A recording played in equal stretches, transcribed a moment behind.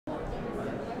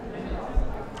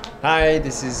Hi,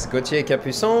 this is Gautier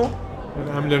Capuçon. And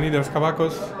I'm Leonidas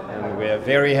Kavakos. And we are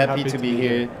very happy to be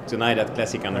here tonight at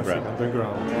Klassik Underground.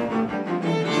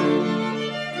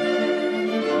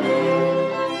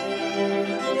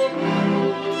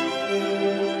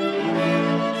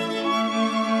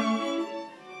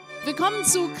 Willkommen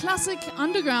zu Klassik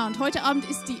Underground. Heute Abend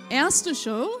ist die erste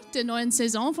Show der neuen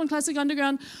Saison von Klassik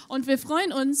Underground und wir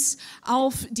freuen uns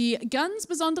auf die ganz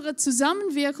besondere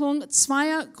Zusammenwirkung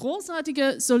zweier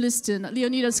großartige Solisten,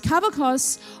 Leonidas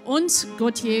Kavakos und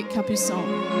Gautier Capuçon.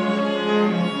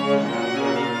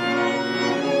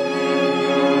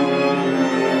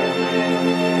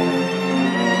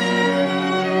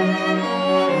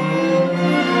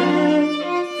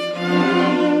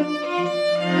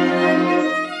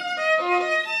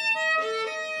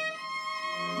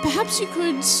 Perhaps you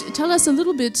could tell us a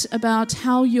little bit about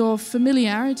how your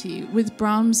familiarity with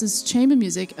Brahms's chamber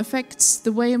music affects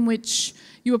the way in which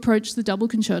you approach the double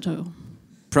concerto.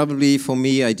 Probably for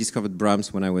me, I discovered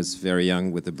Brahms when I was very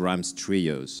young with the Brahms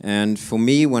trios. And for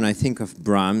me, when I think of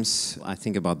Brahms, I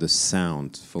think about the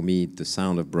sound. For me, the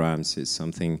sound of Brahms is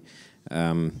something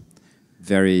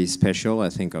very special. I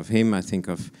think of him, I think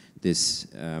of this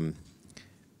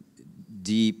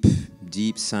deep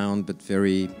sound, but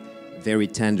very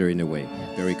tender in a way,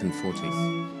 very comforting.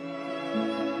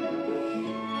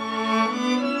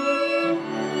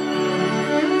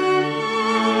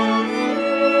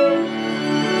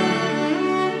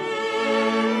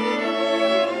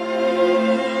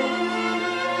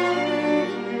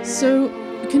 So,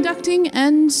 conducting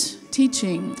and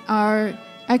teaching are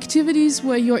activities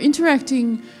where you're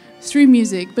interacting through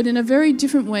music, but in a very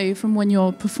different way from when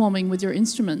you're performing with your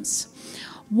instruments.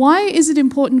 Why is it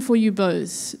important for you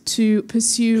both to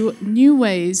pursue new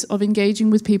ways of engaging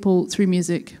with people through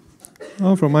music?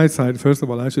 Well, from my side, first of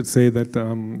all, I should say that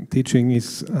teaching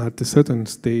is at a certain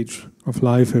stage of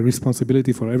life a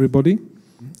responsibility for everybody.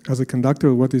 As a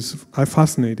conductor, what is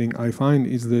fascinating, I find,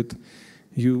 is that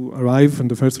you arrive in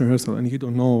the first rehearsal and you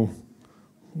don't know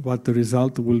what the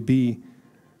result will be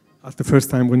at the first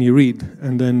time when you read.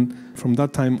 And then from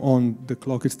that time on, the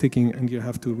clock is ticking and you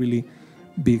have to really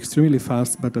be extremely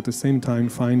fast, but at the same time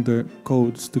find the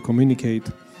codes to communicate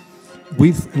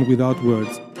with and without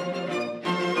words.